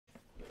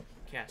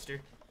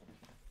caster.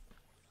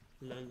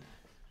 Lol.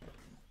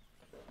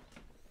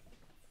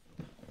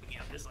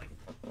 Yeah, I'm just like.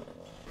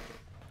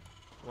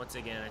 Once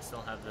again, I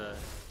still have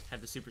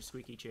the super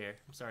squeaky chair.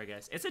 I'm sorry,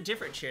 guys. It's a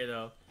different chair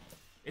though.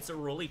 It's a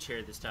rolly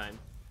chair this time,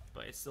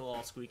 but it's still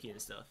all squeaky and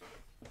stuff.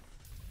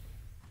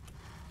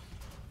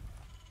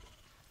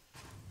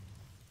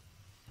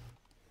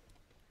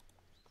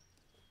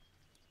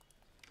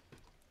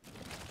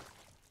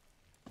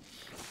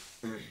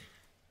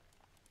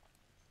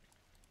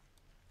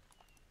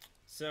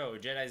 So,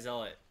 Jedi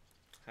Zealot,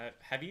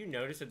 have you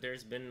noticed that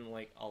there's been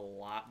like a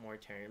lot more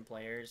Terran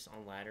players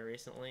on ladder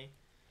recently?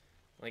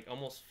 Like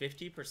almost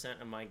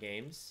 50% of my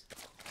games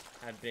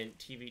have been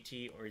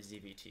TVT or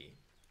ZVT.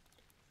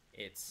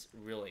 It's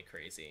really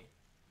crazy.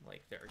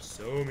 Like there are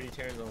so many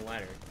Terrans on the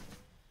ladder.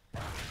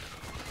 I'm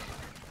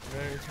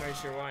not entirely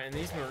sure why. And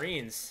these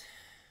Marines,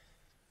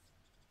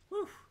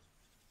 whew,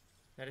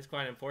 that is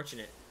quite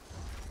unfortunate.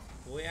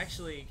 Will we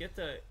actually get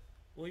the?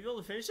 Will we be able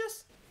to finish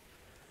this?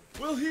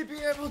 Will he be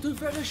able to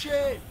finish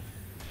it?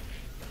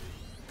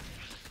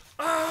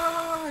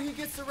 Ah! He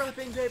gets the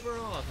wrapping paper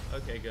off.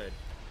 Okay, good.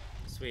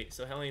 Sweet.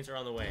 So Hellions are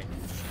on the way.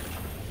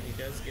 He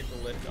does get the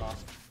lift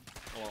off.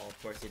 Well,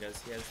 of course he does.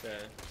 He has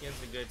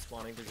the good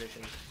spawning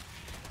position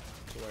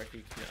to where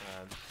he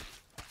can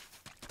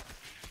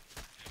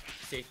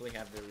safely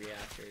have the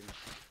reactor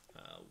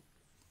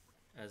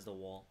as the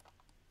wall.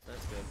 So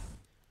that's good.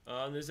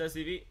 This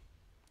SCV,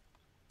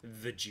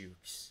 the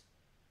jukes.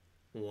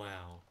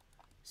 Wow.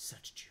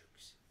 Such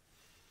jukes.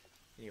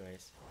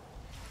 Anyways.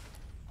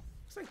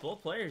 Looks like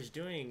both players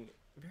doing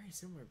very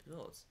similar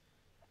builds.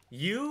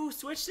 You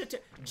switched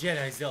to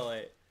Jedi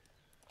Zealot.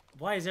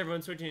 Why is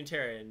everyone switching to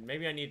Terran?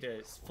 Maybe I need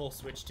to full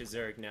switch to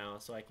Zerg now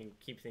so I can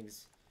keep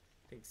things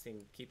I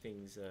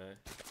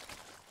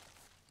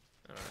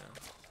don't know.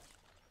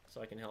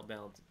 So I can help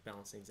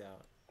balance things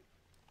out.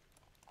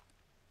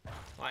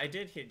 Well, I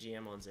did hit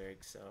GM on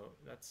Zerg, so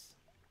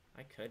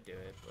I could do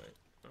it, but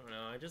I don't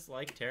know. I just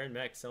like Terran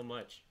mech so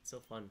much. It's so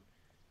fun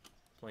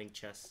playing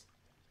chess.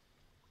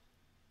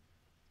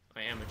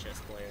 I am a chess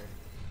player.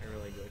 I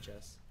really enjoy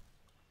chess.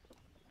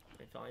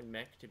 I find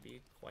mech to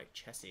be quite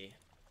chessy.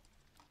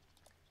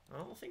 I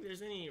don't think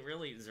there's any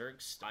really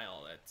Zerg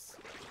style that's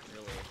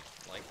really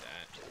like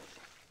that,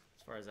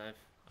 as far as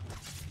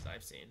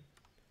I've seen.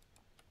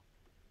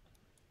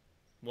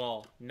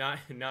 Well, not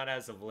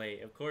as of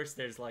late. Of course,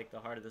 there's like the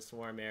Heart of the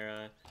Swarm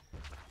era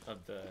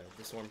of the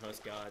Swarm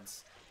host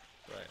gods,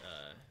 but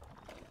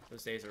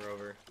those days are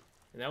over.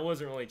 And that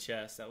wasn't really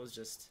chess. That was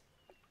just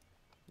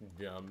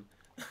dumb.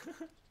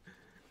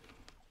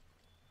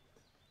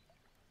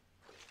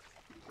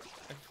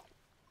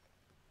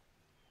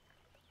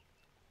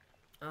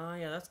 Oh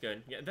yeah, that's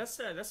good. Yeah, that's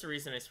the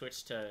reason I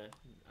switched to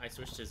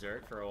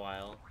Zerg for a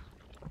while.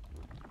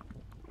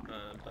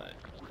 But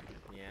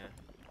yeah,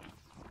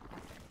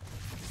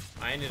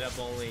 I ended up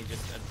only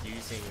just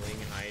abusing Ling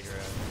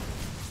Hydra.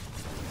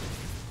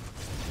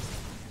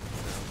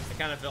 So I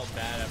kind of felt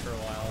bad after a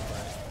while,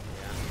 but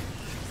yeah.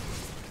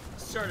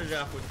 Started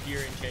off with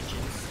pure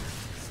intentions,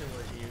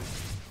 similar to you.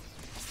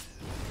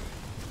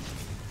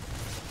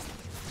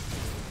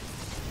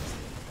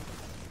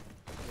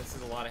 This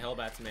is a lot of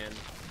Hellbats, man.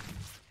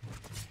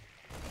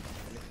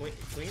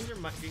 Queens are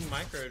being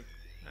microed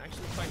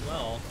actually quite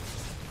well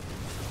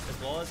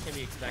as can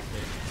be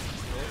expected.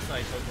 It looks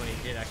like Pokebunny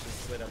did actually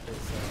split up his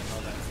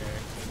Hellbats there.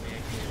 He may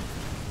actually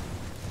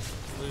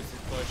lose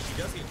his push. He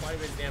does get quite a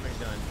bit of damage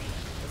done.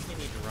 Doesn't get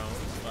any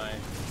drones, but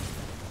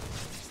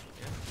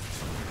yeah.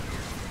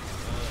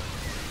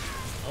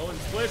 Oh, and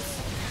splits!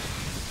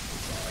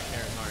 Like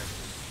Karen Hart.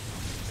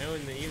 No,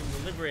 and even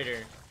the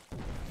Liberator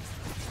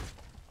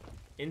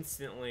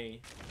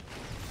instantly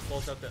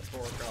pulls up that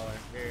Spore Crawler.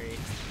 Very,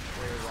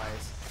 very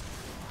wise.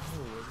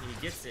 Oh, he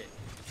gets it.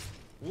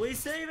 Will he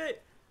save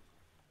it?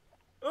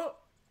 Oh,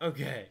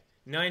 okay.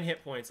 9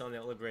 hit points on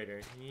that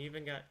Liberator. He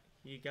even got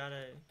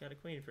a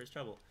queen for his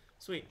trouble.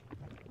 Sweet.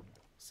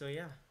 So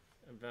yeah,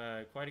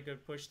 quite a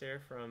good push there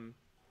from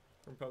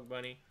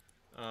Pokebunny.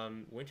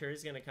 Winter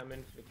is gonna come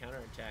in for the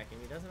counterattack,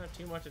 and he doesn't have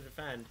too much to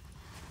defend.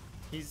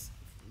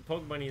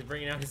 Pokebunny is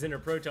bringing out his inner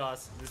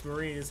Protoss. This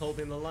Marine is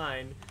holding the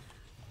line,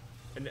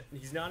 and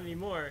he's not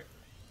anymore.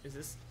 Is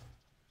this?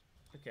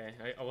 Okay,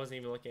 I wasn't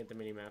even looking at the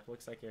minimap.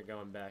 Looks like you're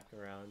going back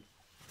around.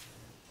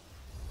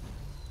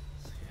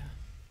 So,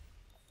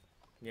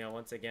 yeah,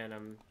 once again,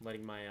 I'm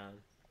letting my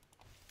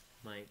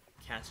my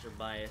caster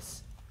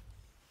bias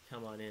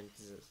come on in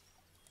because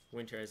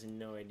Winter has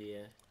no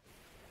idea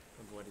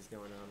of what is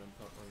going on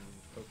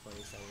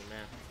Pokebunny's side of the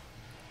map.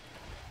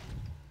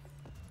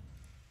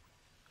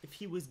 If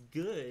he was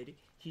good,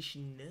 he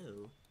should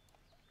know.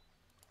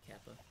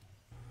 Kappa.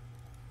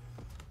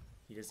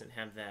 He doesn't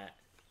have that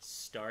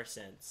star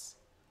sense.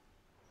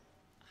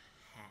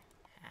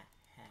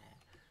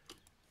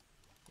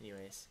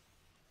 Anyways,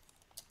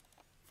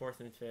 4th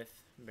and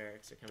 5th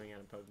barracks are coming out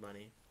of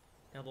Pokebunny.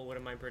 Double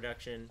Widowmine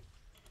production,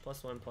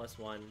 +1/+1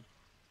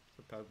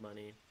 for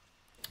Pokebunny,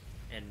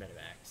 and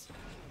Medivacs.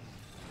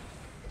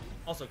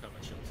 Also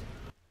combat shields.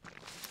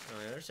 On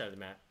the other side of the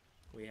map,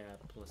 We have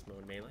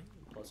 +1 melee,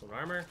 +1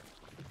 armor,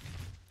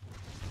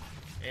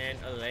 and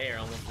a layer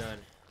almost done.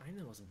 I'm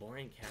the most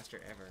boring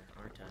caster ever,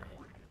 aren't I?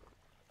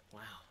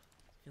 Wow,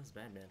 feels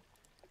bad, man.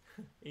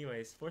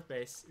 Anyways, 4th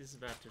base is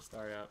about to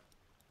start up.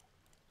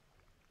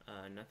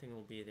 Nothing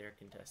will be there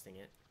contesting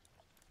it.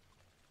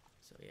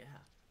 So yeah.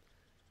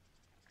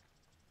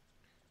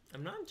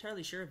 I'm not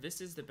entirely sure if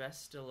this is the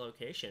best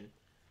location.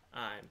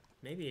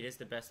 Maybe it is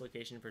the best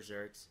location for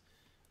Zergs.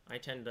 I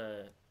tend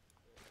to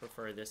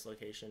prefer this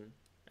location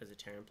as a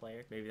Terran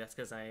player. Maybe that's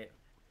because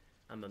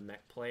I'm a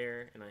mech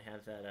player and I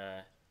have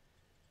that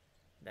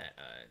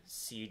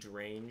siege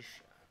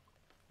range,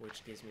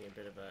 which gives me a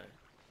bit of a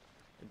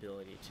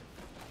ability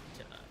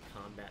to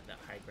combat that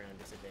high ground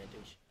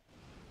disadvantage.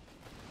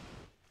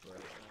 But,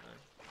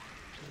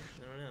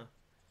 I don't know.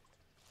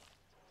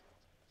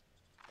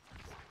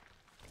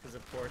 Because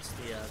of course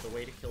the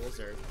way to kill a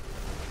Zerg,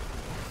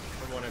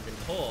 from what I've been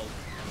told, is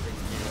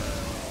to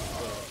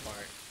split them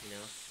apart, you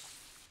know?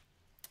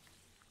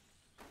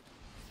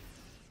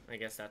 I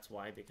guess that's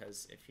why,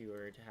 because if you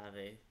were to have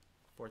a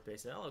 4th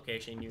base at that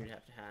location, you would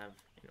have to have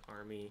an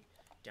army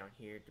down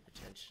here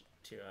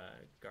to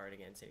guard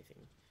against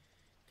anything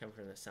coming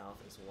from the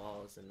south as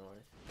well as the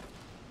north,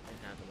 and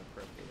have an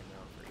appropriate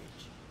amount for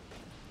each,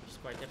 which is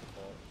quite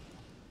difficult.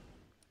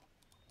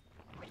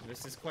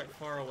 This is quite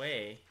far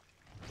away,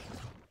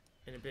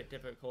 and a bit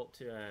difficult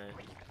to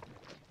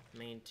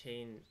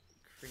maintain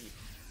creep,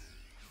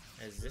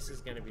 as this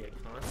is going to be a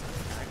constant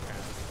attack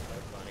path with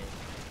Pokebunny.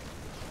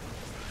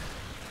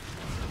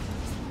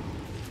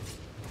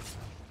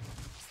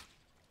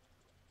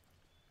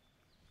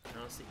 I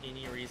don't see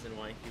any reason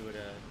why he would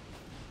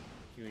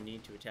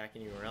need to attack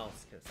anywhere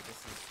else, because this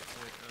is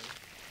definitely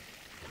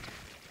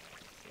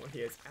well, he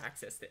has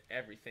access to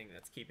everything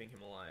that's keeping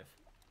him alive.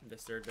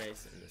 This 3rd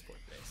base and this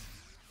 4th base.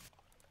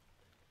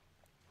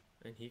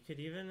 And he could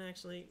even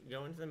actually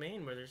go into the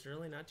main where there's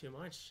really not too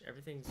much.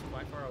 Everything's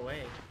quite far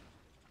away.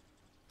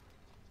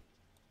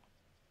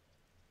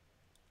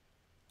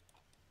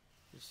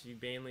 You see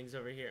banelings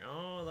over here.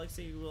 Oh, it looks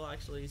like he will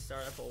actually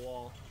start up a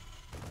wall.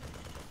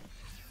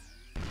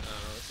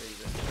 Let's see.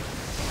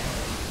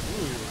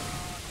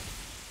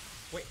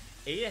 Ooh. Wait,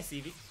 8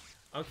 SCV?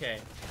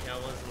 Okay, yeah, I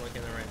wasn't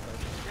looking in the right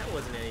place. That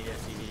wasn't any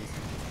SCVs.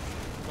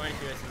 Quite a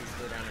few SCVs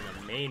go down in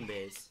the main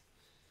base.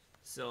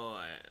 So,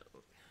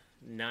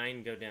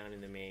 9 go down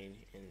in the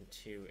main and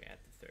 2 at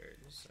the 3rd,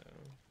 so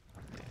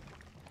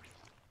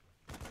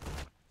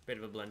bit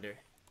of a blunder.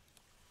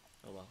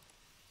 Oh well.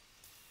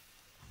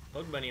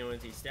 Pokebunny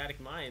owns these static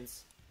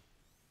mines.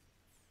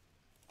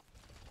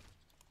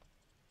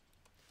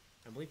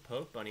 I believe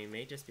Pokebunny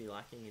may just be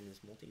lacking in his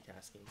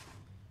multitasking,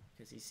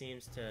 because he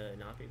seems to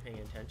not be paying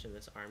attention to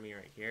this army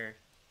right here.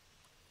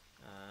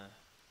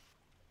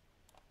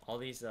 All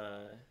these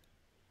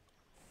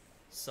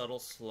subtle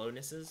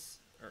slownesses,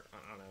 or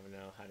I don't even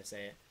know how to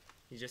say it.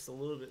 He's just a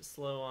little bit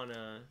slow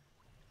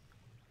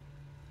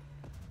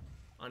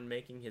on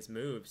making his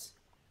moves,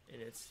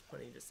 and it's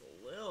putting just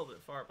a little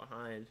bit far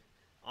behind.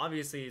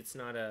 Obviously, it's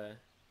not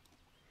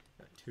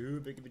too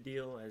big of a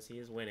deal as he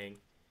is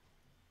winning,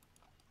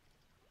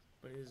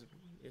 but it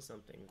is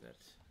something that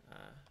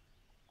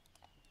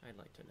I'd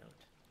like to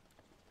note.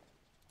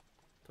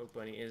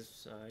 Pokebunny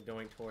is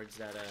going towards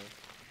that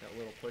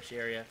little push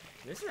area.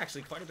 And this is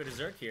actually quite a bit of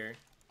Zerg here.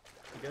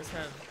 He does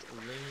have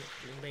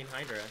Lingbane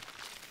Hydra.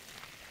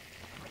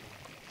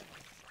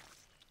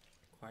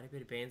 Quite a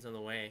bit of Banes on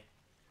the way.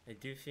 I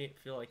do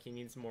feel like he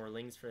needs more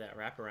Lings for that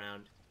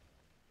wraparound.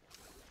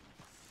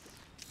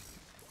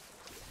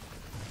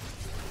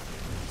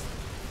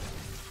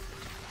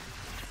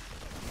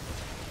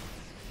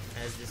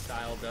 As this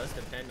style does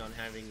depend on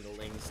having the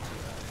Lings to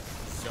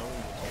zone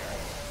the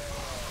terrain.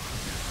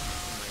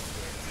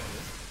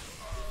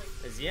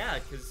 As yeah,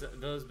 because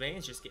those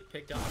Banes just get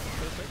picked off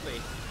so quickly.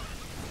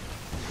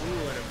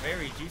 Ooh, and a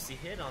very juicy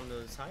hit on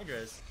those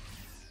Hydras.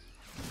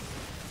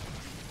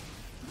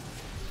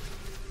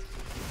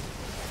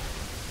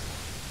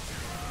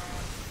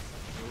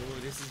 Ooh,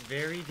 this is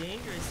very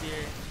dangerous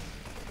here.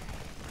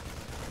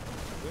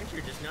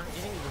 Winter just not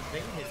getting the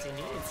Bane hits he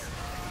needs.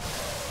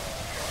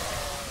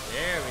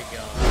 There we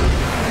go.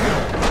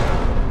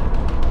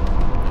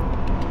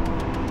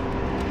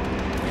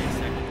 Wait a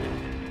second.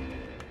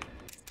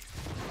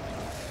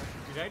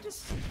 Did I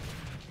just...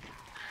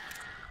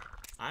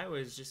 I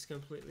was just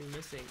completely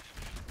missing.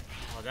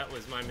 Oh, that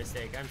was my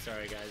mistake. I'm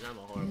sorry, guys. I'm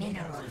a horrible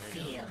Mineral person.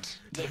 field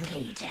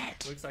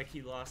depleted. Looks like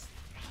he lost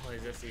all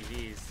his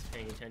SCVs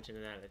paying attention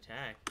to that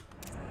attack.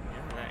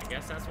 Yeah, I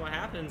guess that's what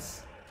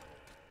happens.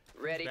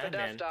 Ready for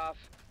dust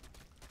off.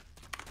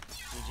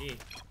 GG.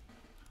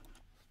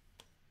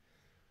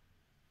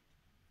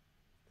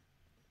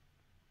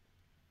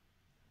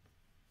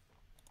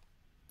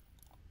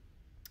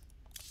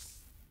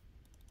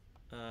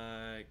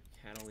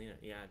 Catalina.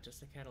 Yeah,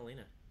 just a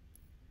Catalina.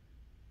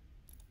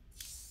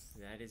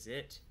 That is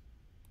it.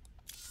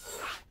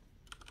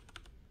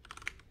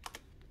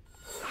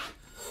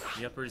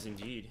 Yuppers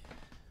indeed.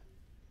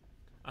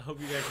 I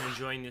hope you guys are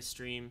enjoying this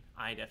stream.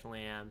 I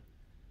definitely am.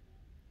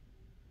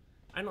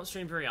 I don't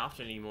stream very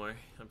often anymore,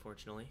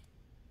 unfortunately.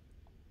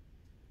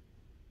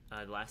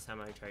 The last time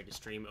I tried to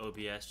stream,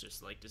 OBS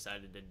just like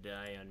decided to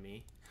die on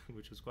me,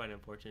 which was quite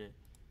unfortunate.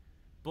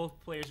 Both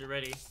players are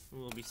ready.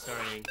 We'll be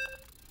starting.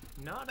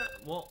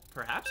 Well,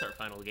 perhaps our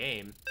final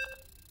game.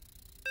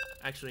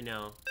 Actually,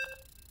 no.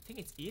 I think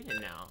it's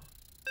even now.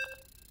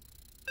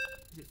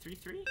 Is it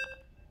 3-3?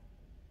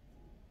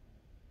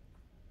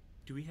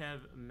 Do we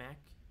have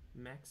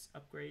max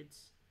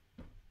upgrades?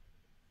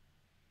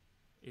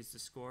 Is the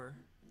score?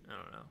 I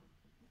don't know.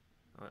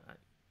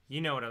 You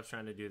know what I was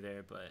trying to do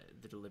there, but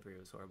the delivery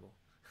was horrible.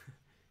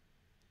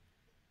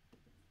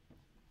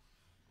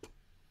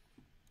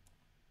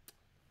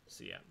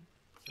 So yeah,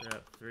 set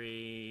up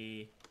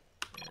 3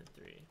 and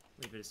 3.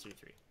 Leave it as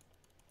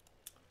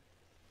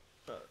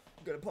 3-3.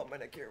 Gonna pump my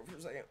neck here for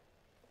a second.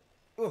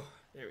 Oh,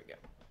 there we go.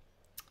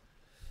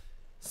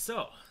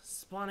 So,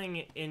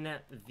 spawning in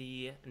at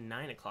the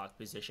 9 o'clock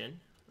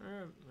position,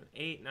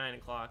 8, 9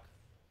 o'clock.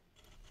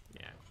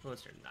 Yeah,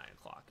 closer to 9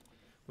 o'clock.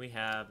 We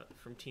have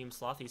from Team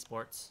Sloth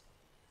Esports,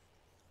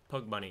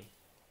 Pokebunny,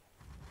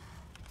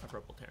 a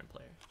purple Terran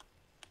player.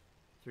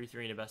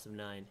 3-3 and a best of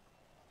 9.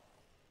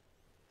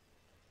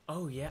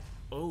 Oh yeah.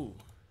 Oh,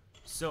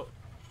 so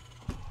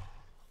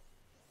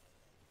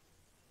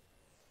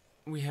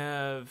we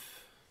have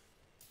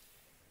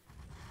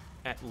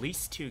at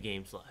least 2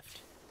 games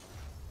left.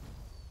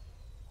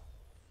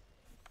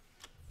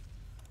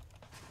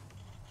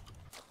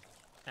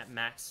 At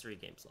max 3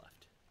 games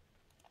left.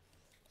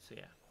 So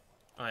yeah.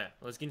 Oh yeah.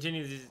 Let's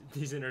continue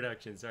these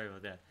introductions. Sorry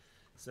about that.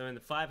 So in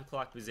the 5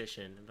 o'clock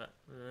position, but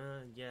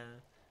yeah,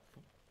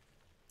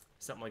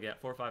 something like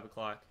that. 4 or 5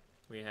 o'clock,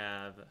 we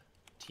have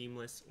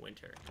Teamless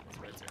Winter.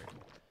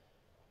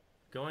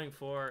 Going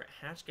for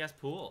Hatch Gas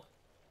Pool.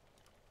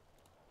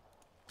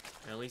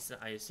 At least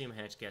I assume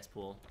Hatch Gas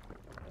Pool.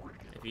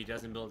 If he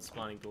doesn't build a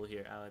spawning pool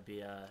here, I would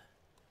be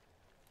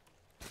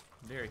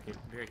very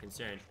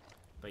concerned.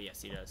 But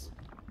yes, he does.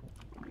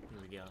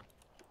 Here we go.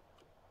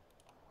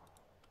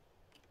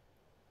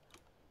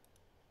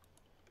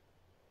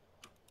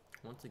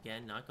 Once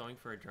again, not going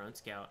for a drone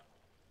scout.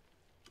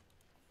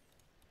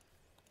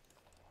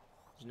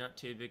 It's not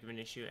too big of an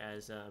issue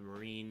as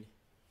marine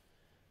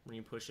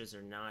pushes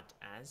are not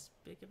as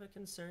big of a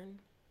concern,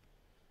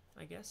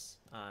 I guess.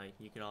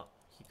 He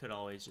could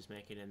always just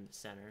make it in the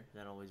center.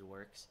 That always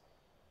works.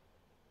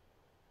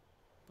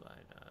 But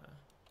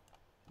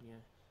yeah,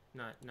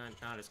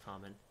 not as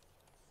common.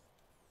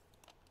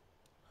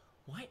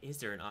 Why is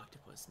there an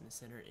octopus in the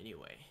center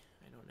anyway?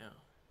 I don't know.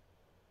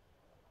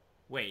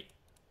 Wait.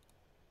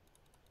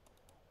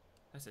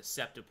 That's a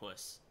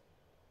septopus.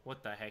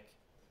 What the heck?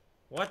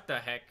 What the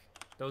heck?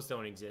 Those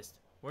don't exist.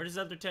 Where does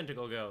the other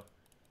tentacle go?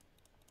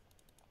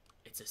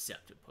 It's a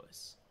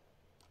septopus.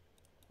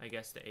 I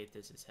guess the 8th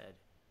is his head.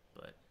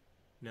 But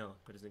no,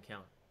 that doesn't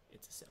count.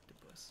 It's a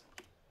septopus.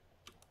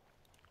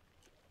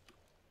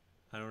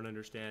 I don't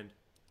understand.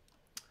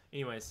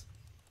 Anyways.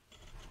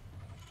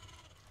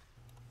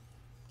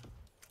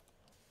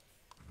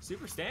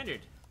 Super standard.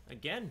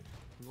 Again,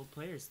 both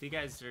players. These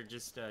guys are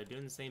just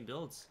doing the same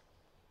builds.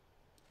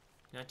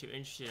 Not too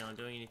interested on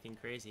doing anything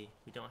crazy.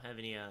 We don't have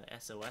any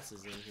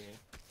SOSs in here,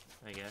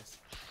 I guess.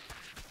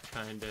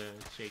 Kinda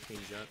shake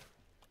things up.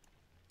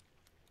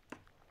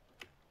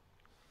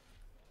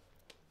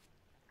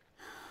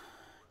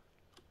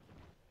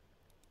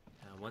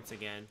 Once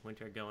again,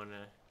 Winter going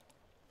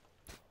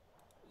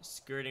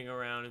skirting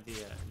around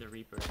the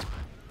Reaper,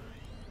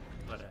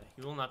 but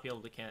he will not be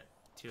able to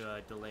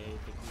delay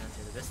the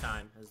commencement this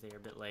time as they are a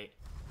bit late,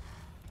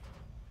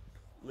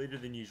 later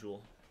than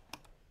usual.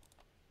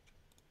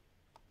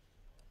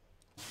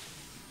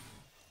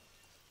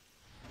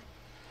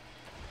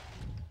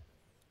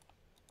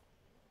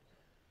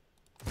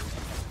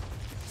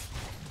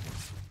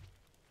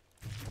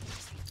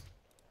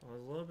 I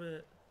was a little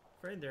bit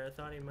afraid there. I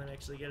thought he might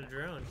actually get a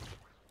drone.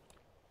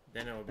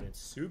 Then I would have been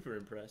super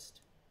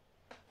impressed.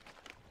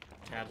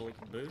 Metabolic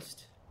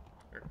boost,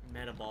 or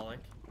metabolic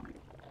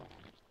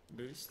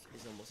boost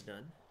is almost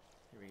done.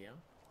 Here we go.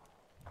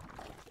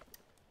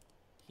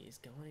 He's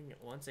going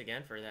once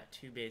again for that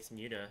 2-base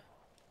Muta.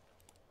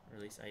 Or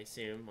at least I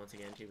assume, once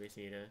again, 2-base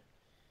Muta.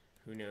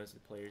 Who knows the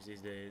players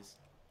these days.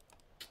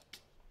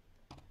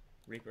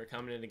 Reaper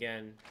coming in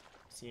again,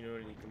 seeing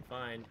what he can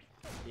find.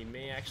 He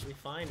may actually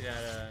find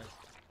that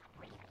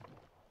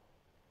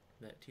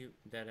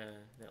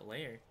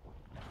layer.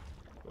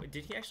 Wait,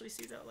 did he actually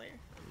see that layer?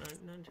 I'm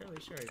not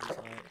entirely sure. I just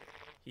saw it.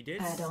 He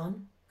did.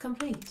 Add-on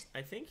complete.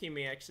 I think he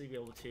may actually be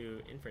able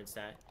to inference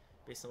that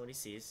based on what he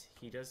sees.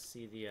 He does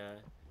see the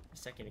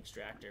second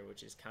extractor,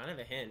 which is kind of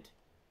a hint.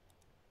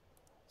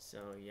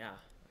 So yeah,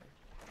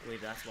 I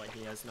believe that's why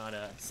he has not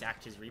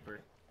sacked his Reaper.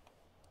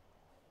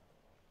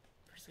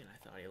 For a second, I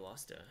thought he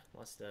lost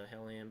a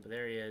Hellion, but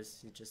there he is.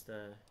 He's just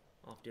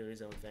off doing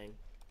his own thing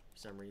for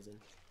some reason,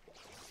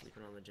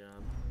 sleeping on the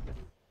job.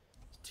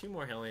 2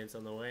 more Hellions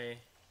on the way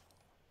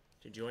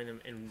to join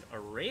them in a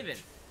Raven.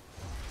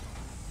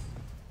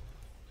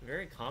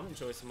 Very common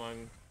choice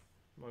among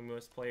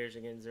most players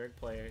against Zerg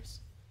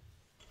players.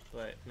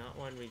 but not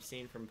one we've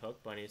seen from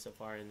Pokebunny so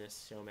far in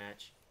this show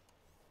match.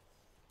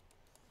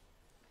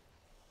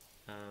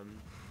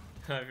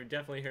 I've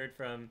definitely heard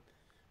from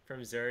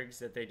Zergs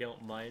that they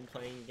don't mind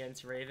playing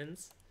against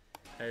Ravens,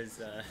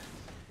 as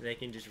they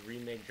can just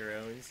remake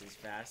drones as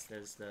fast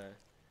as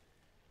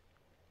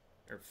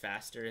or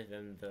faster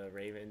than the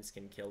Ravens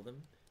can kill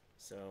them.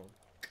 So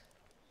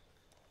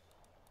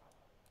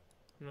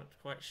I'm not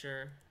quite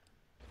sure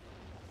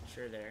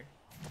there.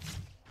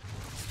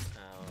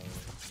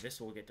 This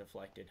will get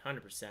deflected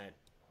 100%.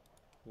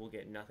 We'll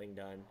get nothing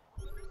done.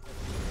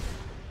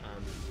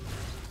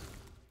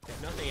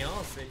 If nothing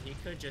else, then he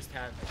could just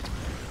have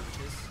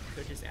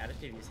add it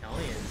to these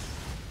Hellions,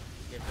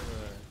 give him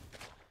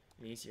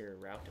an easier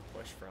route to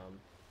push from.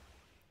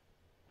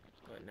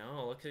 But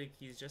no, looks like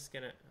he's just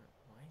gonna.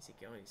 Why is he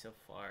going so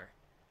far?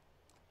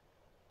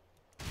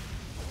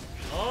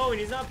 Oh, and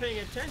he's not paying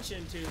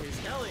attention to his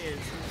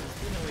Hellions. He's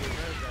 2 Hellions,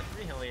 now he's got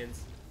 3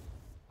 Hellions.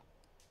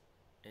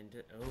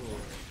 And oh,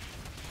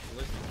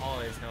 losing all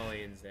his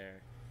Hellions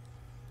there.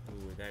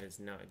 Ooh, that is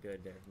not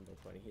good there from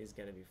Pokebunny. He's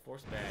gonna be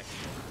forced back.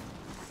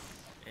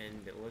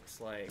 And it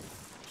looks like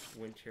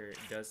Winter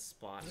does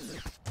spot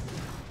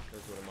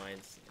those little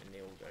mines, and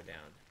they will go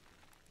down.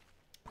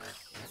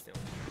 Still,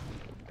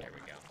 there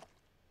we go.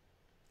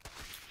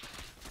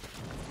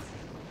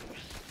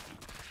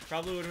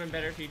 Probably would have been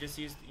better if he just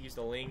used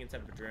a Ling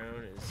instead of a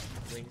drone,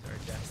 as Lings are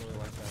definitely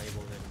less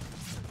valuable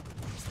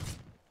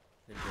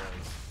than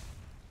drones.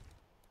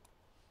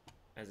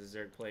 As a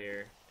Zerg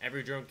player,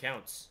 every drone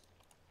counts.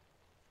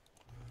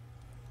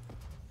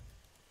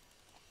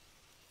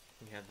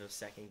 We have those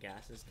second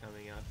gases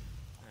coming up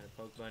out of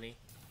Pokebunny.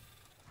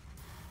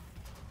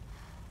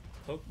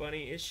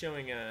 Pokebunny is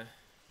showing a...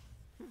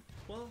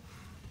 well,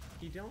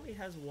 he only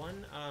has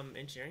one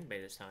engineering bay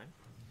this time.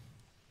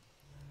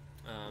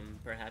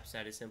 Perhaps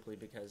that is simply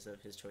because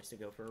of his choice to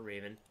go for a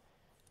Raven.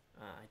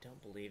 I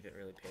don't believe it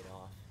really paid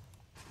off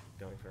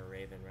going for a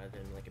Raven rather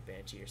than like a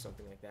Banshee or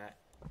something like that.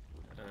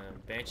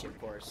 Banshee, of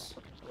course,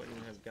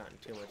 wouldn't have gotten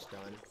too much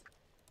done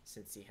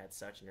since he had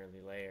such an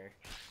early layer.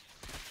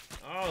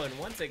 Oh, and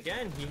once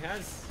again, he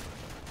has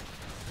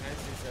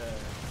his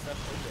stuff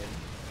open,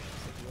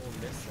 so he will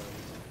miss some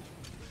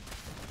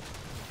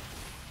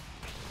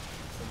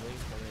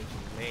Lings coming into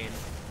his main.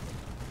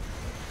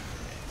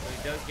 So he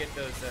does get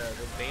those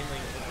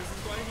Banelings, but this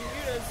is why he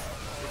does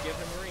to give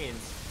him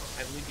Marines.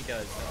 I believe he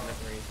does have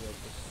enough Marines to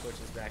push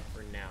us back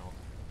for now.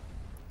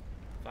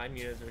 5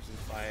 Mutas versus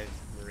 5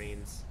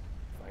 Marines.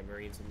 5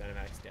 Marines with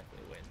Medivacs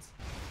definitely wins.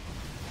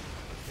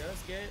 He does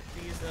get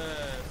these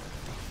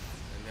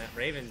and that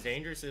Raven's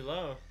dangerously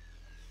low.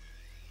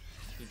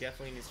 He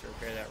definitely needs to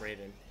repair that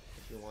Raven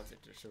if he wants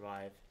it to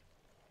survive,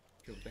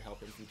 to be able to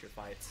help in future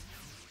fights.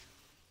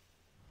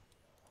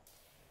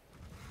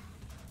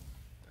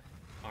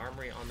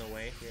 Armory on the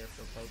way here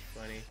for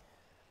Pokebunny.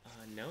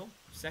 No,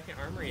 second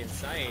armory in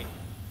sight.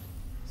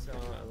 So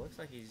it looks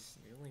like he's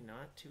really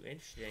not too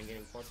interested in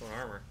getting +1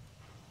 armor,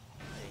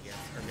 I guess.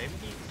 Or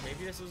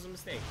maybe this was a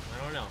mistake.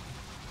 I don't know.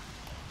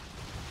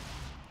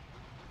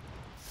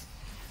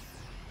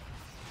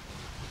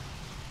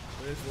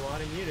 There's a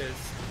lot of mutas,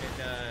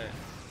 and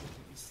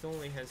he still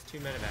only has 2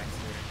 medivacs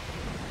here.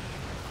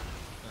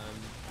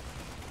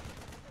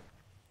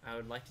 I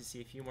would like to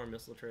see a few more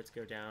missile turrets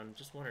go down,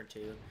 just 1 or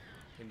 2.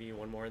 Maybe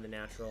 1 more in the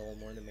natural, 1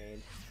 more in the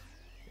main.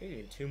 Maybe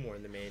even 2 more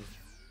in the main.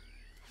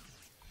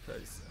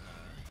 Because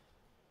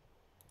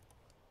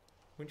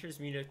Winter's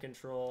muta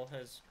control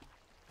has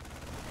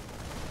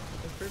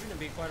proven to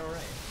be quite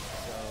alright.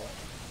 So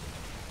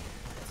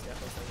it's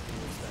definitely something to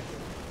be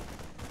expected.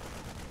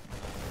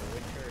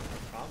 Winter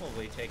could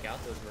probably take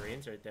out those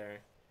Marines right there.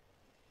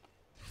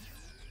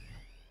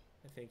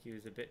 I think he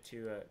was a bit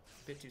too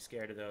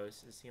scared of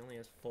those, as he only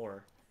has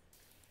 4.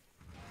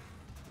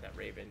 That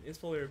Raven is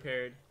fully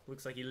repaired.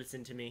 Looks like he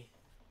listened to me.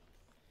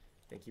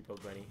 Thank you,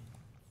 Pokebunny.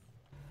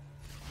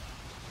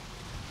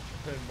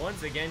 And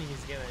once again,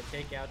 he's gonna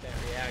take out that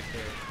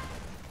reactor.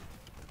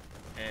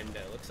 And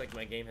looks like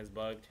my game has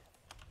bugged.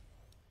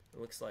 It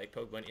looks like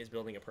Pokebunny is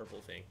building a purple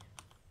thing.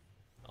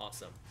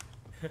 Awesome.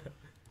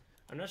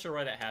 I'm not sure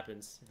why that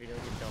happens. If you don't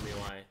can tell me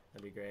why,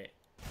 that'd be great.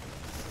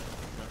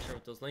 I'm not sure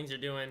what those Lings are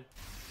doing.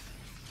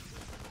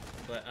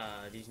 But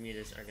these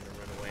mutas are gonna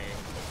run away.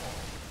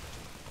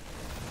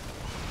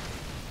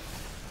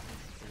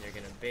 And they're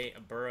gonna bait a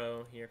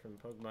burrow here from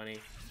Pokebunny.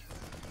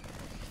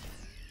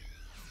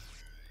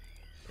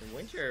 And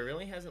Winter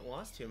really hasn't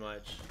lost too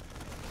much.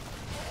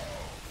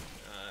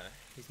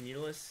 His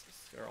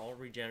Mutalisks are all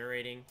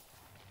regenerating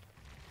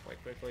quite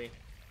quickly.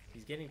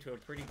 He's getting to a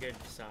pretty good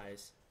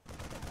size.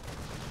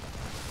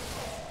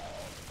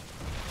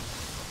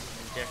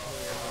 He's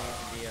definitely going to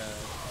need to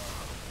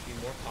be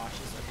more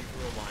cautious of these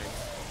wheel mines.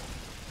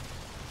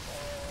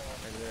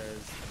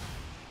 As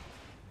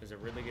there's a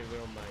really good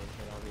wheel mine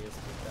hit on these.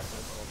 It's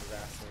definitely a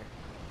disaster.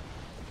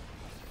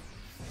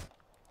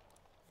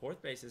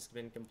 4th base has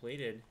been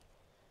completed.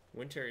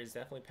 Winter is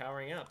definitely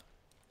powering up,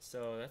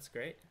 so that's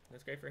great.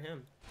 That's great for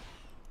him.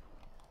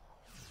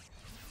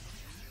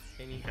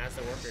 And he has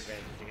the worker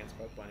advantage against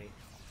Pokebunny.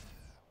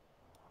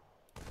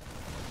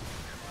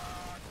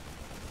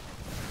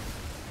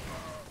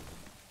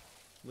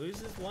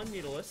 Loses one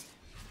Mutalisk.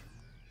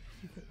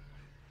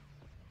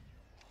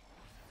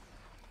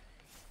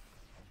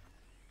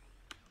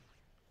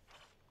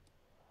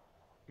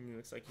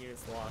 Looks like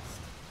units lost.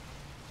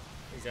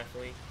 He's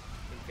definitely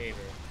in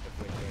favor of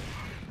winning.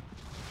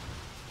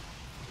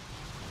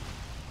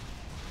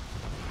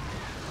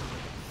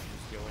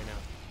 He's going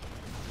up.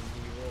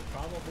 He will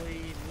probably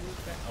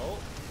move back. Oh,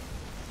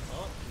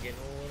 getting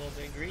a little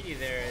bit greedy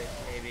there,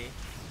 maybe.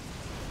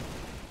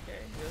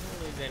 Okay,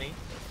 doesn't lose any.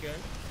 That's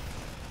good.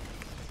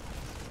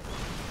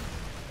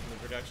 In the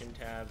production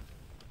tab,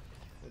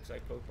 looks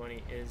like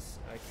Pokebunny is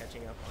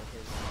catching up on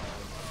his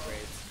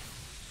upgrades.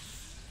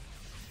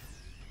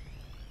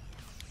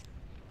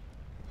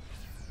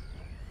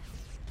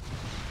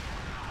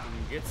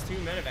 He gets 2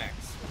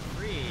 medevacs for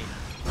free.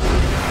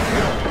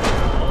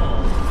 Oh.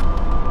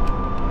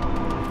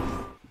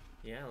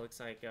 Yeah, looks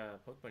like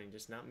Pokebunny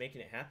just not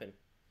making it happen,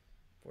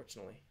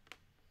 fortunately.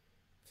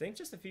 I think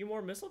just a few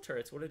more missile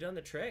turrets would have done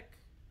the trick.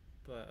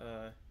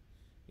 But,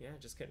 yeah,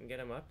 just couldn't get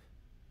him up,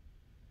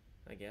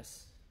 I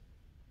guess.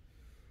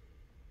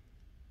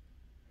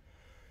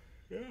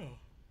 Yeah.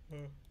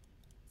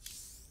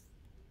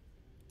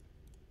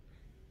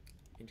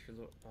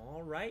 Interlude.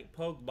 All right,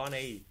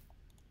 Pokebunny.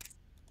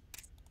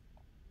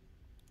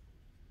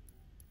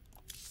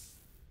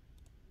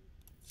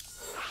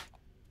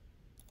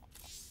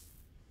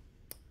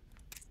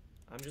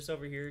 I'm just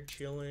over here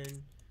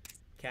chilling,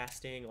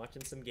 casting,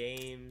 watching some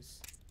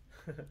games.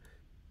 And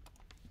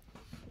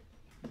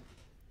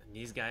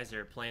these guys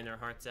are playing their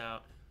hearts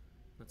out.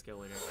 Let's go,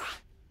 winner.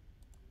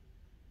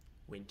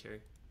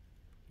 Winter.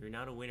 You're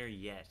not a winner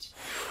yet.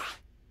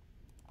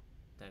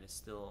 That is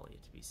still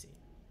yet to be seen.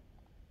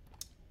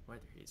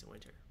 Whether he's a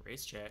winter.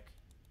 Race check.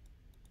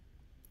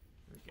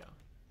 Here we go.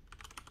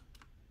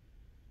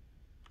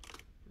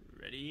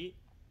 Ready?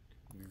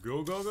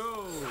 Go, go,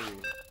 go!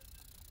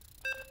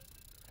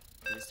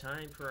 It is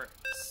time for our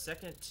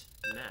second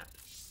map.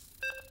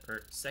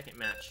 Or second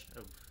match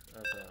of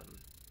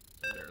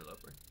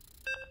Interloper.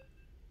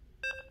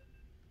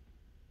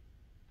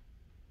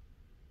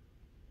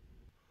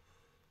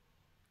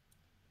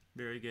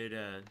 Very good,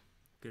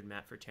 good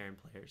map for Terran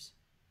players.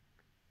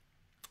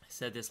 I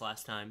said this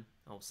last time.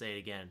 I'll say it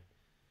again.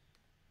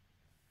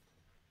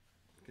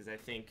 Because I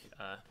think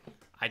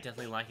I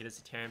definitely like it as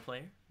a Terran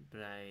player,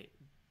 but I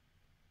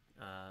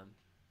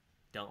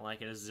don't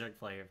like it as a Zerg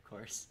player, of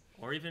course.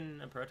 Or even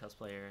a Protoss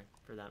player,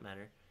 for that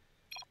matter.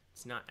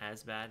 It's not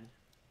as bad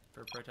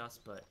for Protoss,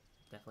 but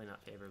definitely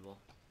not favorable.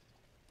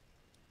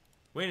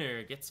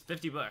 Winner gets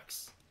 50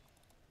 bucks.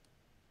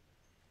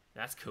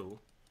 That's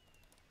cool.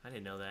 I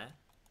didn't know that.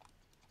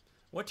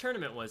 What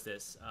tournament was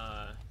this?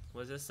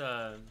 Was this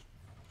to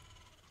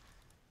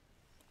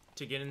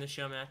get in the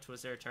show match?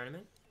 Was there a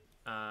tournament?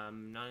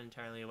 Not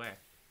entirely aware.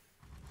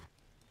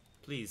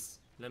 Please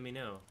let me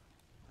know.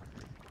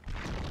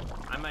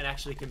 I might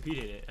actually compete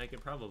in it. I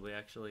could probably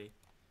actually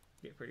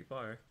get pretty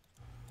far.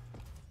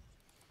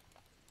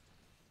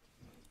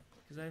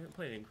 Because I haven't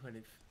played in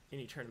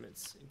any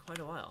tournaments in quite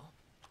a while.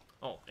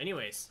 Oh,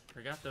 anyways,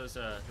 forgot those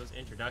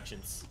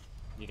introductions.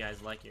 You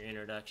guys like your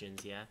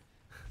introductions, yeah?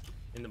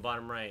 In the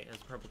bottom right, as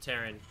Purple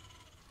Terran,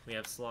 we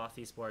have Sloth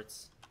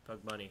Esports,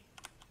 Pokebunny.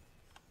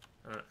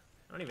 I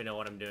don't even know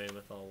what I'm doing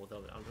with all.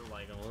 I'm just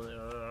like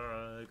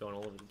going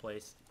all over the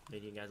place,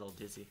 making you guys all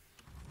dizzy.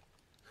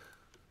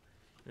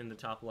 In the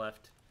top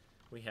left,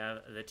 we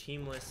have the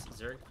teamless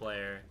Zerg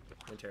player,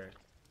 Winter.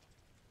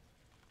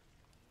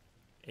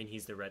 And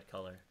he's the red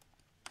color.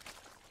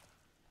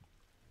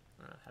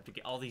 Have to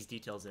get all these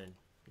details in,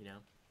 you know?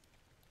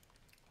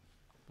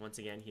 Once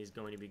again, he's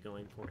going to be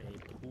going for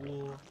a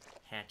pool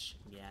hatch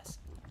gas.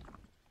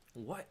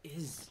 What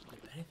is the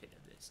benefit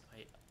of this?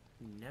 I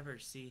never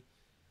see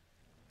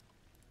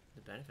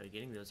the benefit of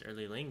getting those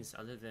early lings,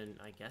 other than,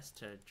 I guess,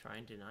 to try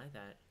and deny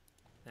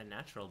that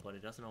natural, but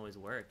it doesn't always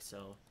work,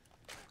 so...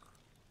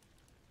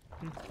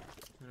 I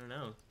don't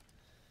know.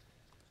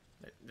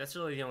 That's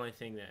really the only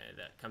thing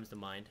that comes to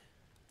mind.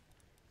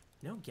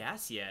 No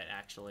gas yet,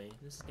 actually.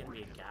 This is going to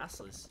be a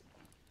gasless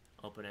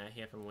open at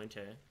here from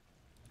Winter.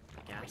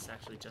 Gas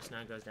actually just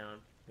now goes down.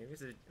 Maybe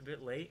it's a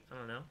bit late. I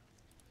don't know.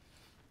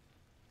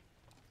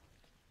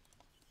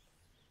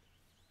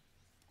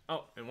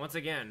 Oh, and once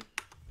again,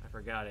 I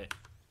forgot it.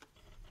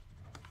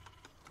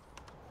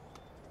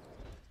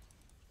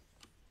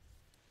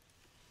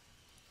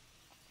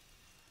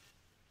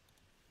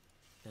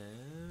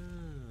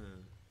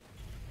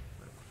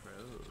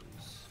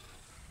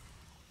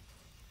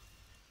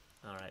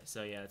 Alright,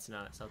 so yeah, it's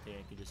not something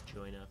I could just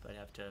join up. I'd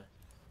have to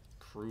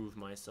prove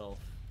myself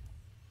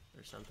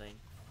or something.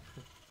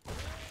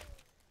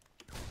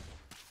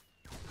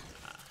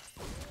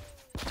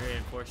 Very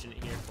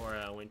unfortunate here for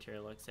Winter.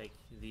 Looks like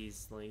these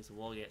slings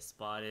will get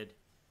spotted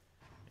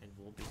and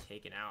will be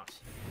taken out.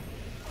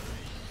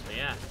 So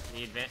yeah,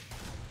 the advance.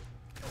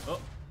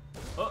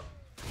 Oh!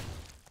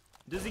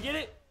 Does he get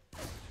it?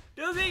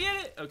 Does he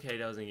get it? Okay,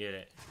 doesn't get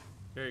it.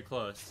 Very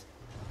close.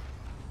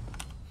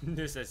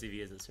 This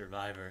SCV is a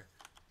survivor.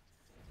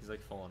 He's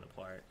like falling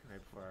apart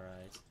right before our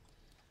eyes.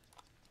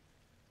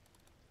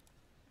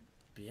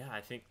 But yeah,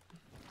 I think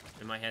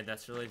in my head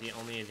that's really the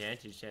only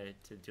advantage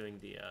to doing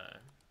the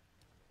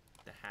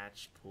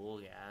hatch pool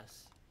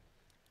gas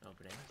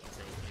opening.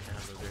 So you can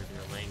have those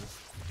regular lings.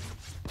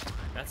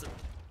 That's a,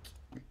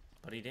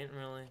 but he didn't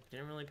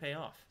really pay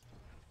off.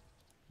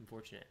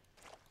 Unfortunate.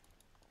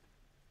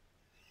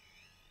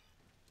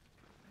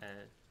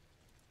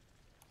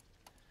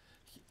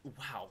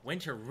 Wow,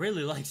 Winter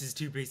really likes his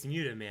 2-base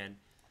muta, man.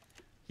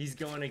 He's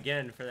going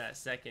again for that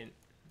second,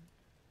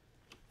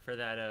 for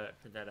that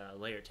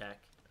layer tech.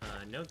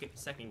 No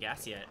second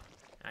gas yet,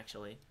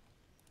 actually.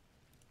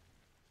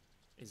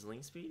 Is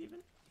link speed even?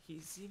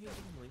 He's even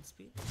getting link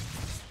speed?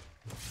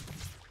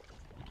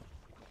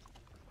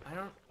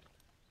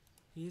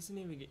 He isn't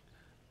even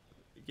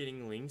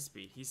getting link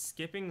speed. He's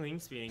skipping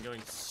link speed and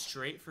going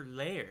straight for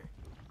layer.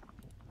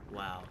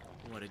 Wow,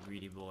 what a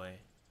greedy boy.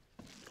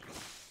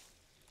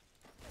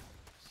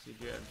 So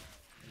you have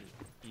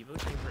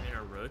Evo Chamber and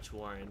a Roach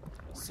Warren.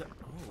 So,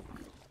 oh,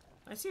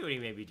 I see what he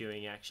may be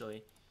doing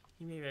actually.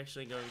 He may be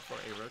actually going for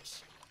a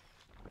Roach.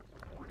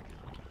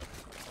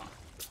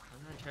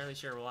 I'm not entirely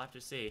sure. We'll have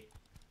to see.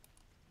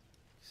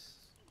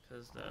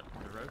 Because the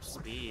Roach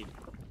speed.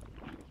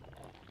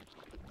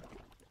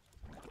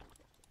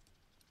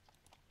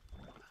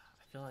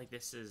 I feel like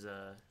this is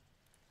a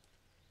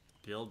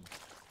built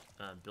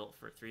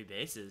for 3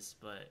 bases,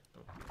 but it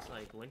looks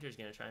like Winter's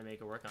gonna try and make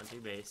it work on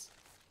 2 base.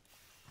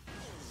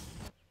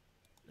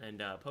 And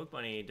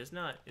Pokebunny is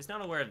not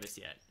aware of this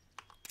yet,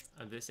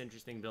 of this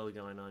interesting build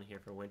going on here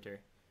for Winter.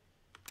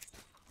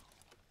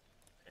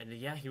 And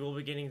yeah, he will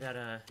be getting that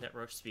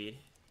Roach speed.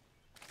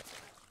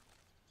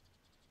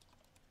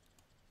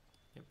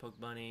 Yeah,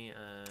 Pokebunny,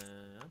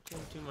 not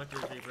doing too much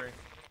of a Reaper.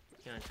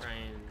 Gonna try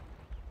and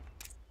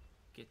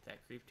get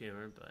that Creep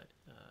Tumor, but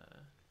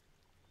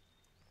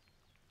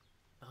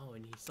oh,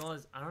 and he still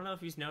has. I don't know if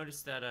he's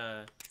noticed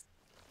that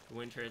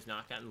Winter has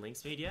not gotten link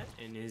speed yet,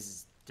 and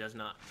does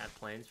not have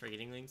plans for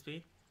getting link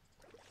speed.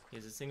 He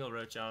has a single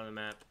Roach out on the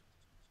map.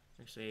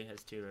 Actually, he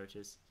has 2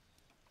 Roaches.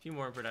 A few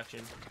more in production.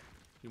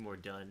 A few more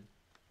done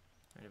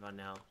right about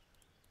now.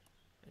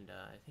 And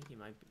I think he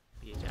might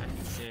be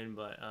attacking soon,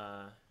 but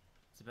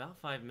it's about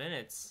 5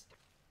 minutes.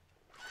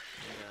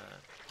 And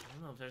I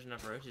don't know if there's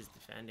enough Roaches to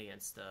defend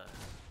against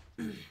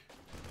against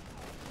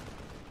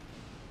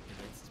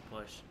his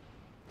push.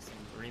 Some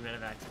Marine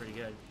Medevac's pretty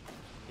good.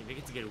 If he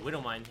gets a good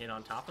Widowmine hit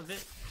on top of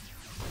it,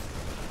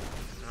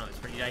 I don't know, it's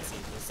pretty dicey.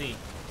 We'll see.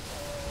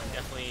 I'm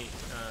definitely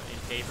in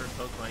favor of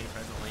Pokebunny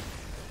presently.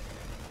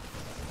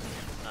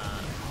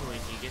 Oh,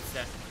 and he gets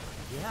that.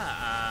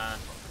 Yeah,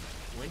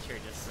 Winter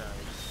just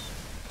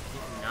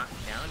getting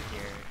knocked down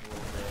here a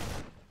little bit.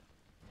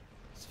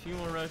 There's a few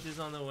more Roaches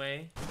on the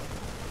way.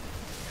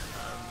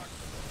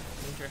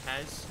 Winter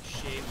has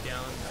shaved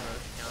down the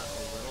Roach count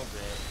a little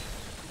bit.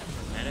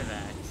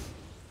 Medevacs.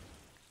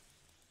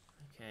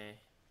 Okay.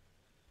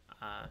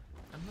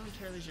 I'm not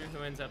entirely sure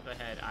who ends up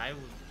ahead. I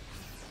would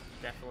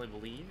definitely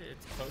believe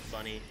it's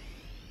Pokebunny,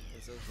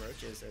 because those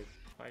Roaches are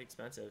quite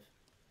expensive.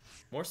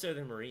 More so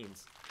than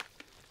Marines.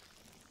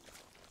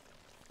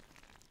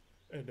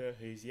 And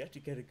he's yet to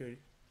get a good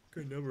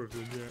number of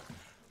them yet.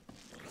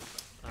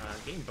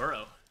 Getting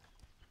Burrow.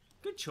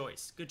 Good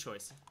choice. Good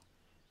choice.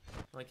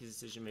 I like his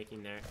decision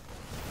making there.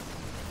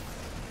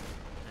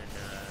 And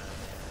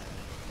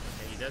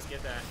okay, he does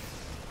get that.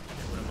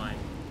 I wouldn't mind.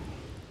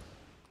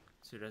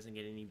 So he doesn't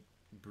get any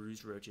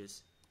bruised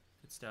Roaches.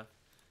 Good stuff.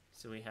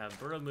 So we have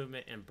Burrow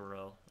movement and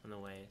Burrow on the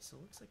way. So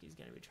it looks like he's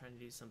gonna be trying to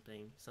do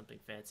something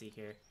fancy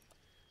here.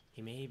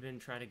 He may even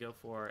try to go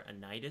for a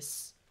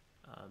Nidus.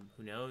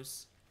 Who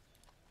knows?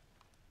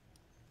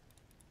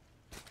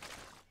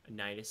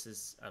 Nidus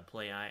is a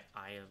play I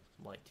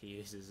like to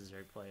use as a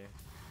Zerg player.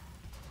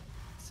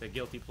 It's a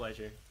guilty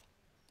pleasure.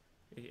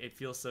 It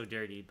feels so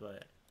dirty,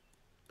 but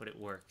it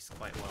works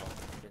quite well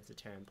against a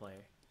Terran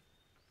player.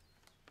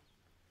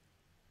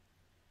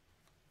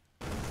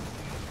 Oh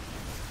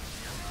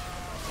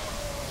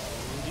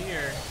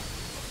dear.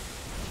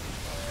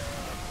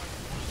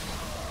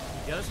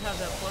 He does have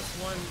that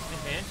 +1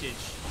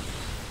 advantage.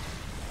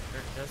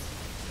 Or does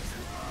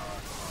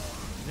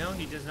no,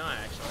 he does not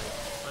actually.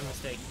 My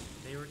mistake.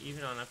 They were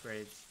even on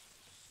upgrades.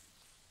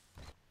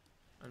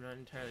 I'm not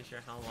entirely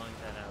sure how long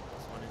that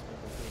 +1 has been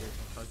completed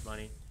for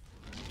Pokebunny.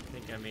 I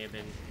think I may have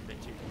been a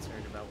bit too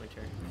concerned about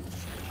Winter.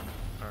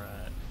 Or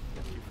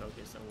too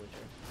focused on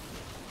Winter.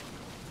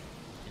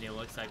 And it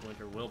looks like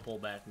Winter will pull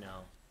back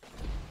now.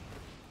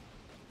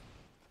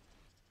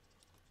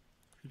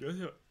 He does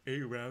have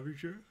a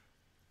Ravager.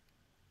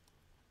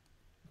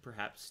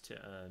 Perhaps to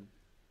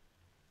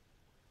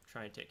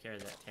try and take care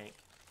of that tank.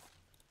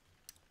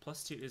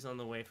 +2 is on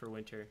the way for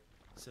Winter,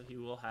 so he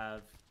will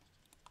have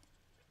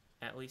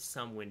at least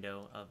some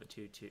window of a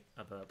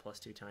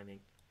 +2 timing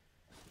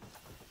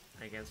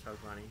against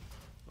Pokebunny.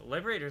 But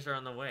Liberators are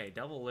on the way.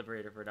 Double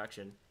Liberator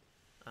production.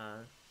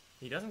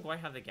 He doesn't quite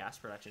have the gas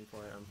production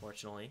for it,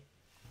 unfortunately.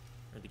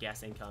 Or the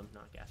gas income,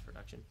 not gas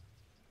production.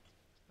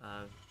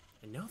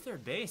 And no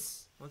 3rd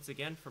base, once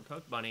again, for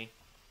Pokebunny.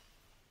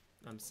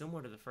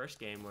 Similar to the first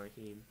game where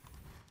he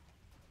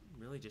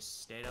really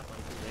just stayed up on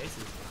two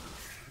bases.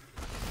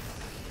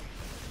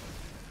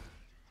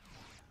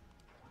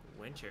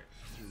 Winter.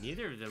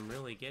 Neither of them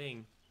really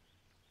getting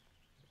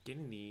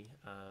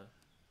up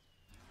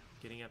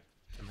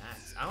to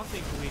max. I don't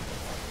think we've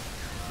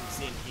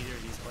seen either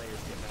of these players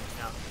get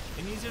maxed out.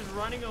 And he's just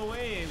running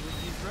away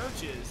with these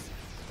roaches.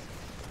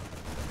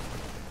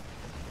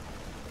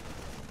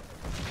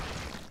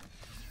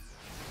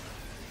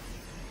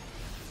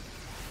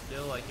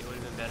 Feel like it would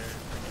have been better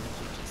for him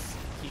to just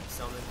keep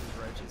some of his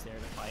roaches there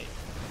to fight.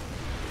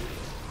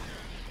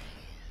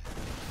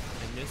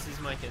 And this is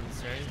my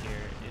concern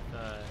here. If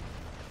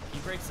he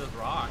breaks those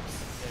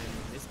rocks, then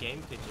this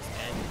game could just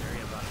end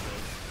very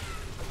abruptly.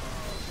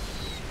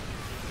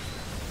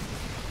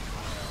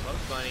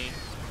 Pokebunny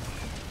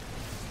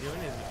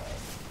doing his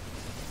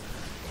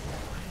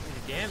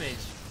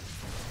damage.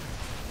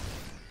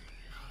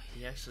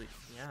 He actually,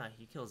 yeah,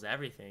 he kills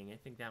everything. I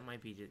think that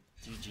might be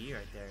GG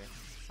right there.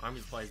 Army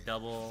Supply is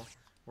double.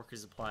 Worker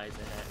Supply is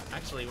ahead.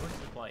 Actually, Worker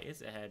Supply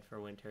is ahead for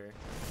Winter.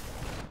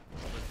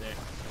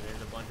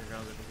 There's a bunch of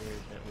drones over here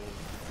that will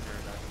turn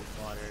about to be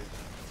slaughtered.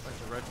 A bunch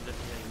of roaches up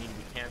here that need to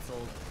be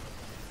cancelled.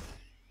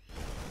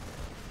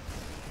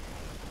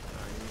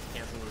 You need to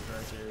cancel those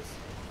roaches.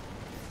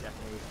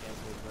 Definitely need to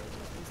cancel those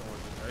roaches. These are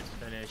the roaches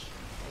finish.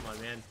 Come on,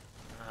 man.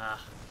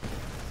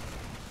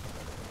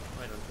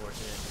 Quite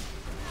unfortunate.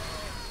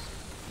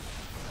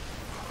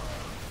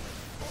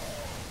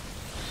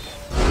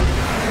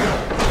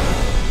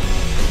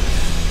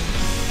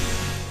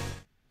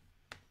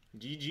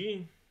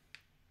 GG.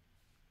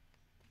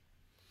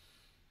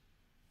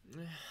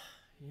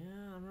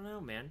 Yeah, I don't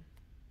know, man.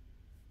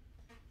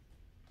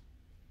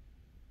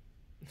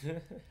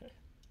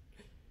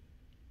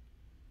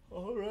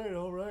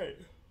 Alright.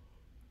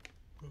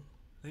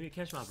 Let me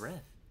catch my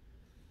breath.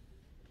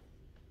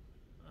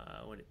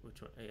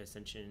 Which one?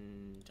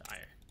 Ascension to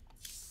Ire.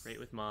 Rate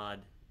with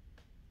mod.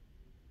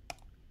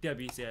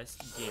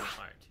 WCS game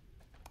art.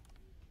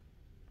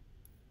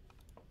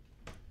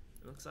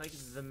 Looks like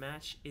the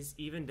match is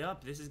evened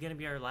up. This is gonna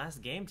be our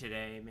last game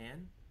today,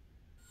 man.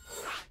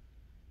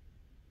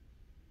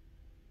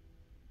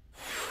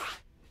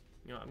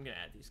 You know, I'm gonna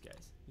add these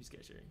guys. These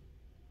guys are.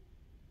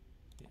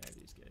 Yeah, add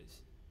these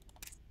guys.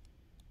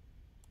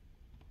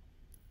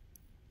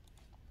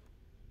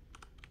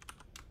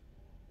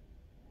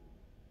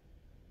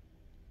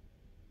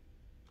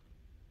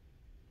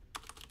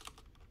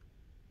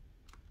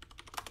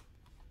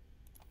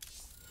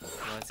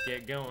 Let's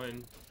get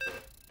going.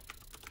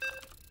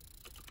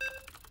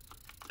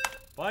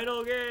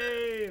 Final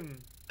game!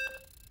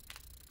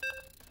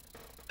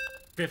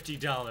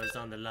 $50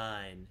 on the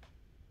line.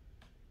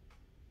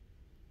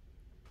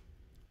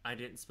 I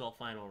didn't spell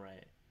final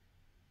right.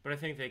 But I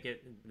think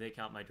they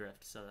count my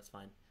drift, so that's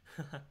fine.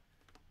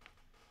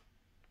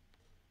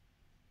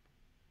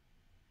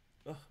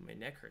 Oh, my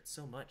neck hurts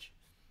so much.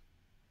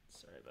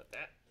 Sorry about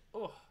that.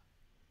 Oh.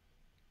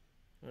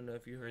 I don't know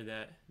if you heard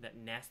that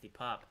nasty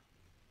pop.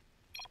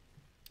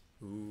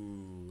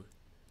 Ooh.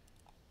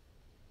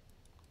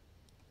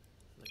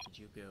 Look at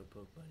you go,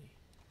 Pokebunny.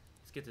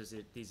 Let's get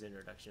these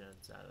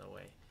introductions out of the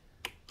way.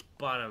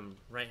 Bottom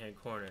right-hand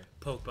corner,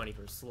 Pokebunny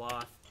from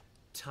Sloth.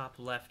 Top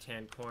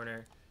left-hand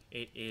corner,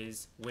 it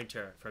is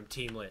Winter from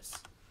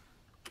Teamless.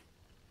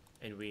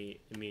 And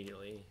we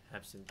immediately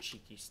have some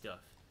cheeky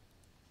stuff.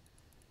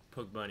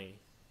 Pokebunny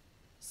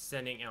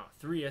sending out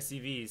 3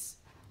 SCVs,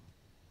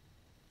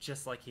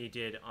 just like he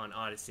did on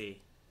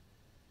Odyssey.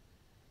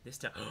 This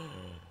time,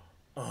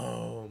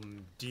 oh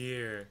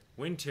dear,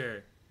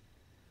 Winter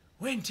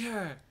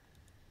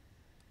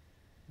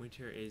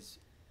is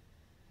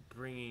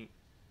bringing,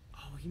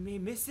 oh, he may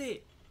miss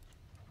it.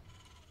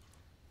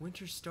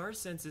 Winter's star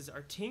senses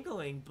are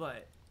tingling,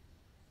 but,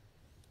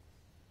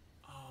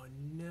 oh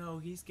no,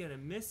 he's gonna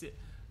miss it.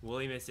 Will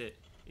he miss it?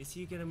 Is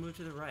he gonna move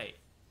to the right?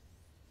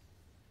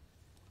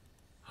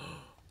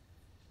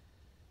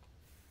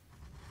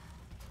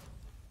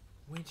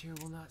 Winter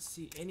will not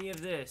see any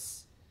of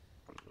this.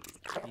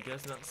 He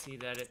does not see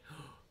that it...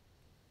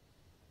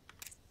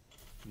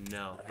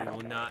 No, he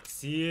will not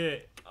see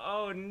it.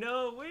 Oh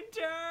no,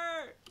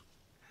 Winter!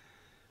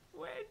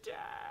 Winter!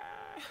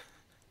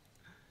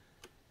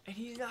 And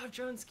he's not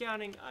drone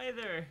scouting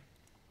either.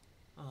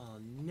 Oh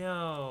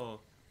no.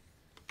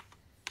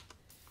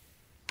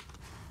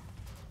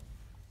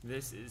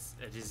 This is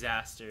a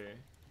disaster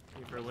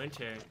for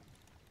Winter.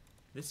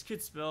 This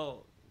could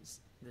spell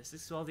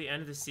the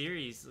end of the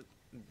series.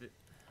 I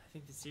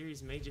think the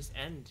series may just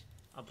end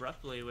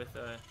abruptly with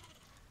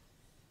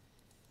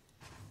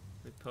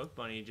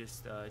Pokebunny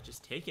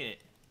just taking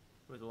it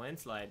with a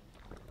landslide.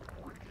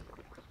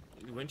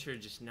 Winter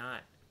just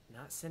not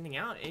sending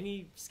out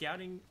any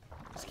scouting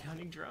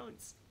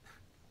drones,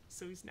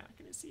 so he's not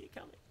gonna see it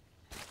coming.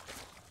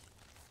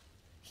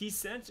 He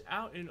sent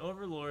out an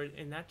Overlord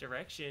in that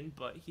direction,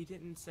 but he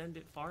didn't send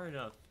it far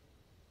enough.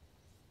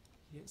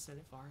 He didn't send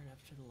it far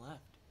enough to the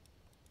left.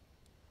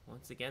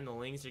 Once again, the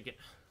Lings are getting...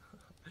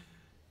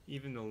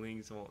 Even the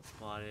Lings won't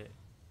spot it.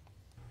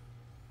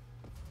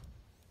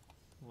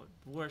 What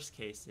worst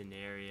case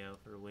scenario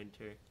for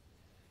Winter?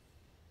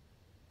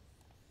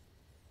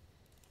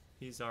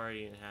 He's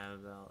already gonna have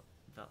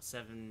about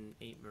 7,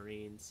 8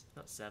 Marines.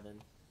 About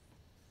 7, I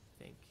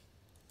think.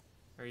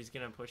 Or he's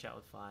gonna push out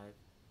with 5.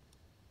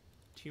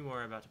 2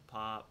 more are about to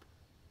pop.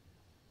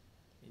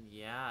 And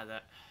yeah,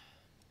 that...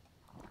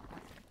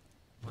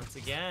 Once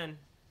again.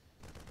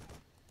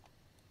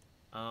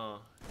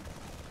 Oh.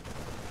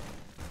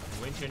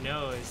 Winter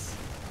knows.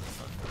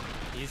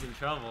 He's in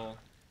trouble.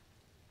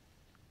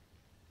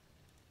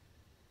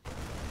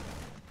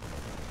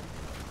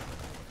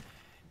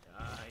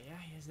 Yeah,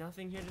 he has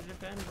nothing here to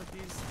defend with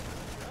these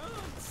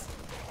drones.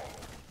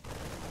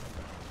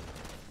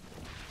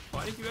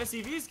 Quite a few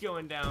SCVs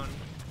going down.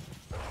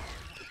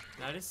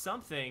 That is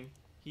something.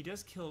 He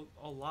does kill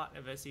a lot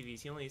of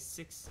SCVs. He only has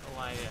 6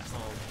 alive at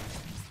home.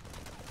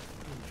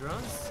 And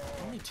drones,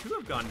 only 2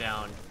 have gone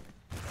down.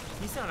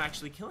 He's not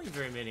actually killing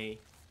very many.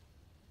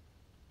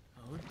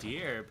 Oh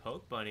dear,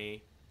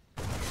 Pokebunny.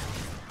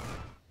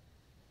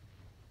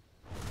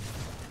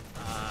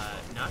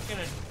 Not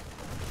gonna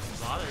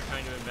bother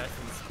trying to invest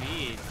in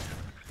speed.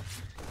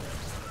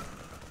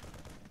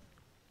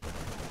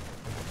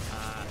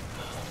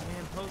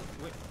 Man,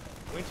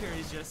 Winter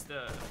is just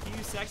a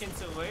few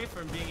seconds away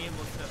from being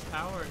able to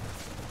power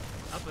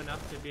up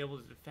enough to be able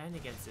to defend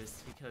against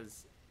this,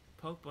 because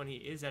Pokebunny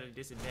is at a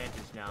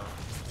disadvantage now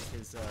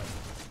because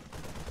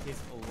his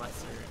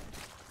lesser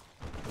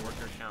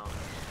worker count.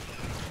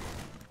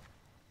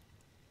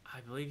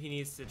 I believe he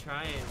needs to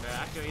try and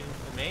evacuate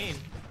into the main.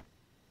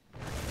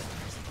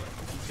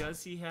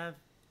 Does he have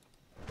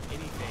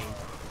anything?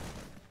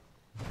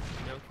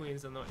 No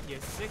queens on the... He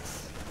has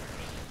 6.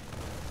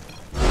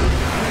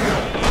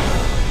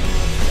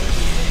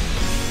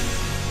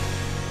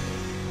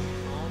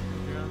 All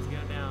the drones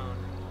go down.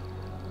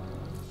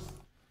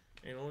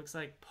 And it looks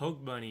like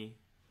Pokebunny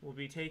will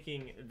be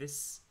taking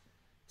this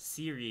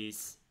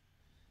series.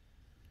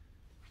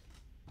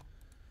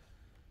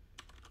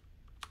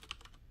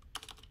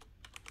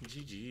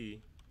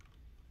 GG.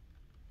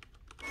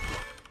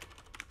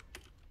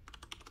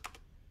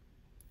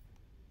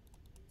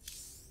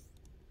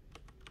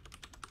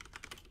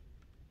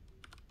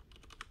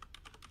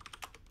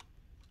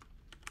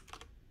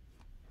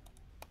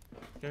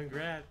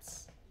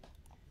 Congrats.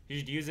 You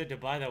should use it to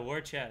buy the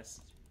war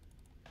chest.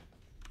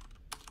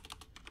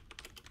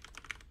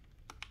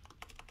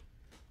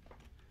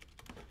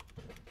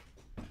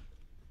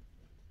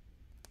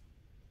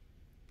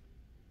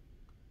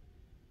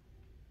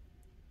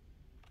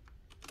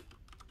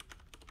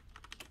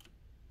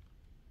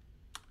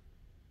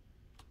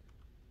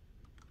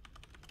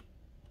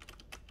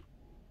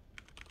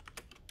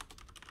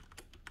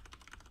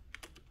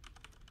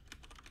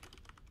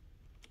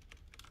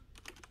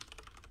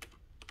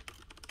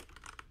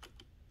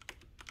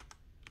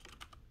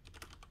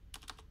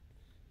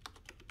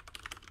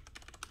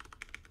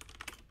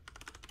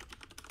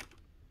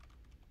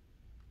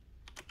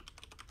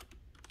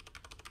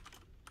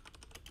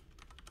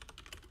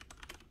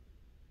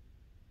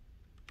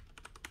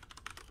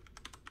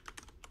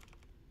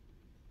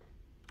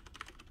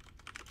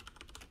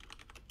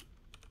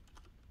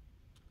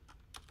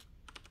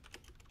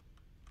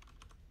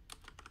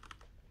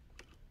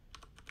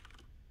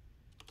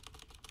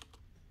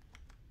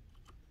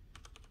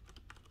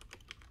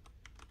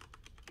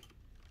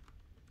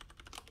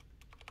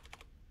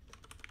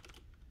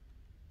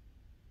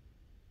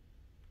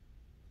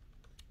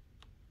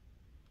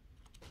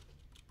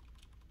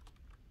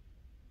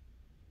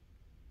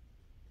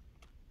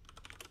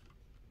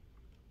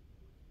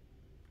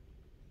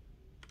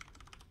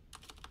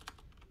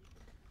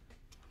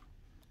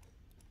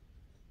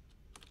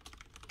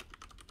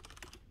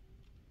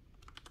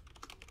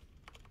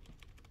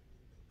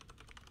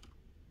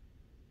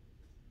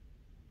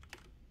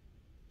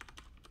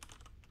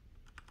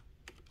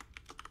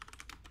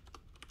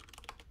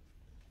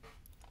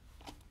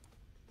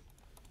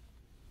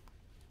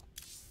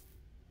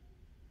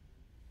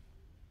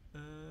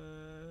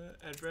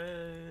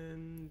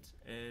 Adrend,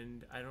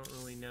 and I don't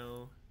really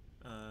know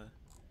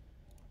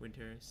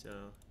Winter, so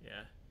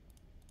yeah.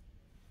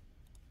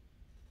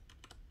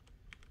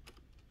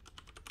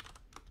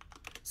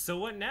 So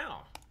what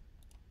now?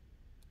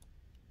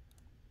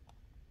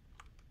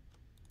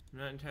 I'm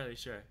not entirely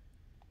sure.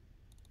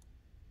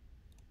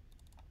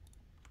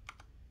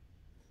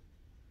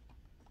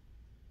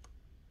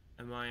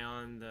 Am I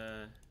on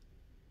the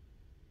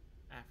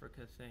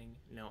Africa thing?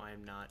 No, I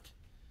am not.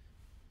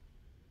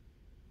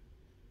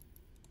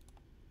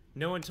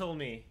 No one told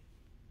me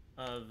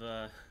of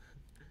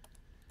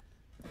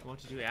what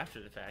to do after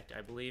the fact.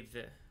 I believe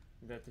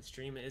that the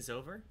stream is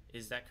over.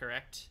 Is that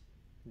correct,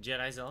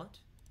 Jedi Zealot?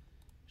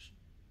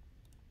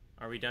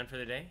 Are we done for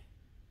the day?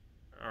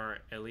 Or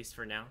at least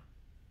for now?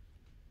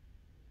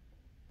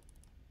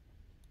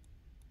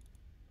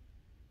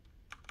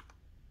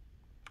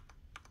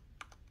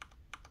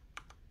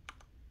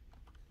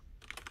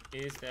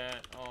 Is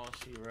that all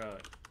she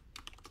wrote?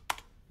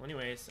 Well,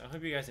 anyways, I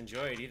hope you guys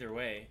enjoyed either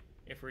way,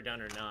 if we're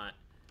done or not.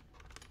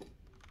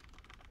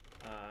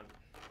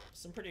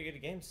 Some pretty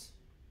good games.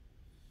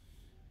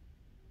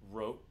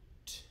 Wrote.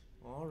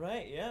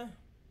 Alright, yeah.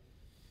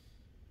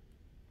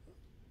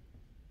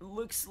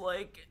 looks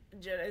like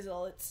Jedi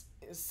Zealots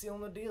is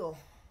sealing the deal.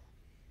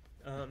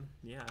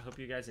 Yeah, I hope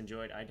you guys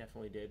enjoyed. I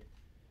definitely did.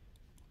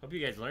 Hope you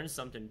guys learned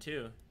something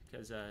too,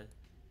 because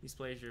these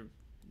players are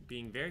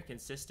being very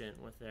consistent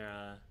with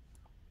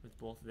with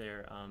both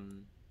their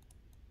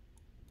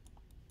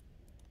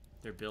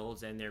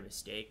builds and their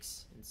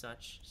mistakes and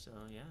such. So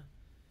yeah.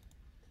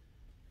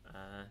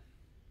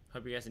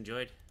 Hope you guys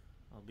enjoyed.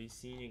 I'll be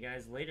seeing you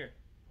guys later,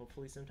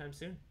 hopefully sometime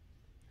soon.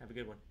 Have a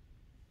good one.